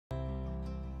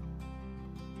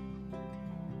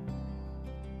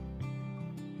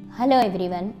Hello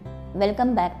everyone,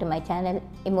 welcome back to my channel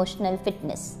Emotional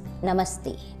Fitness.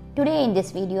 Namaste. Today in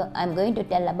this video I am going to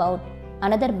tell about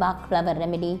another Bach flower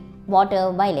remedy,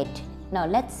 water violet. Now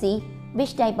let's see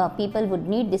which type of people would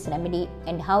need this remedy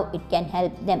and how it can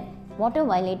help them. Water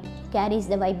violet carries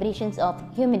the vibrations of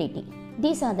humility.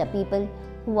 These are the people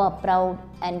who are proud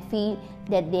and feel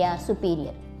that they are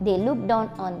superior. They look down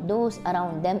on those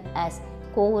around them as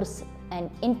coarse and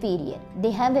inferior.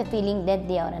 They have a feeling that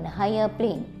they are on a higher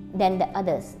plane than the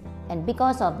others, and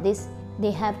because of this they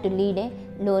have to lead a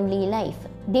lonely life.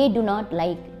 They do not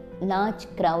like large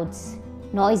crowds,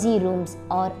 noisy rooms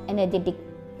or energetic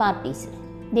parties.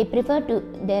 They prefer to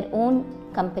their own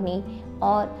company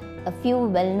or a few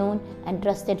well-known and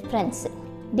trusted friends.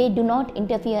 They do not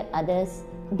interfere others.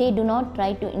 They do not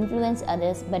try to influence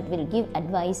others but will give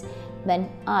advice when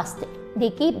asked. They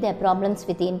keep their problems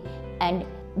within and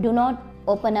do not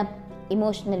open up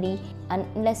emotionally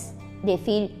unless they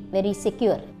feel very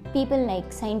secure. People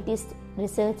like scientists,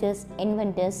 researchers,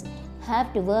 inventors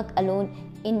have to work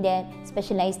alone in their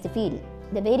specialized field.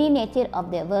 The very nature of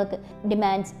their work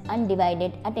demands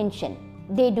undivided attention.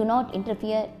 They do not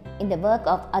interfere in the work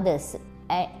of others.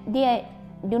 They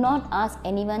do not ask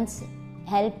anyone's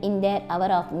help in their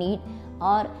hour of need,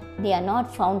 or they are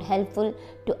not found helpful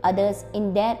to others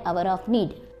in their hour of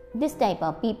need. This type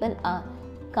of people are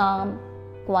calm,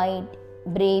 quiet,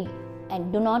 brave,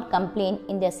 and do not complain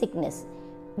in their sickness.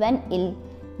 When ill,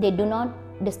 they do not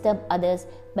disturb others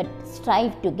but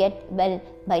strive to get well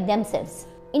by themselves.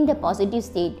 In the positive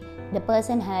state, the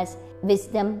person has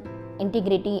wisdom,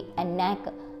 integrity, and knack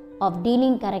of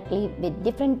dealing correctly with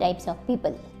different types of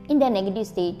people. In the negative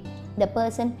state, the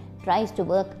person tries to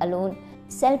work alone.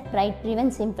 Self-pride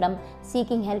prevents him from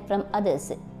seeking help from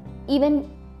others. Even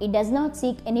he does not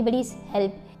seek anybody's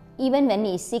help. Even when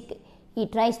he is sick, he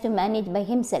tries to manage by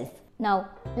himself. Now,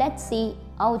 let's see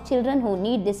how children who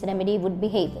need this remedy would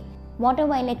behave. Water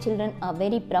violet children are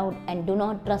very proud and do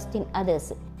not trust in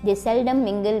others. They seldom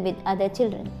mingle with other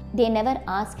children. They never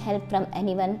ask help from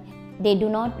anyone. They do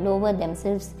not lower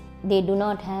themselves. They do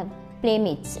not have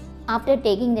playmates. After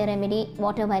taking the remedy,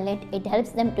 water violet, it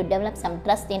helps them to develop some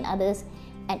trust in others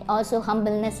and also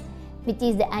humbleness, which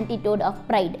is the antidote of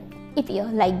pride. If you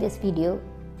like this video,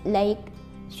 like,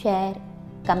 share,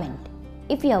 comment.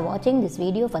 If you are watching this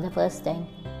video for the first time,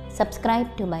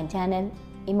 subscribe to my channel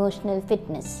Emotional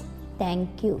Fitness.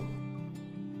 Thank you.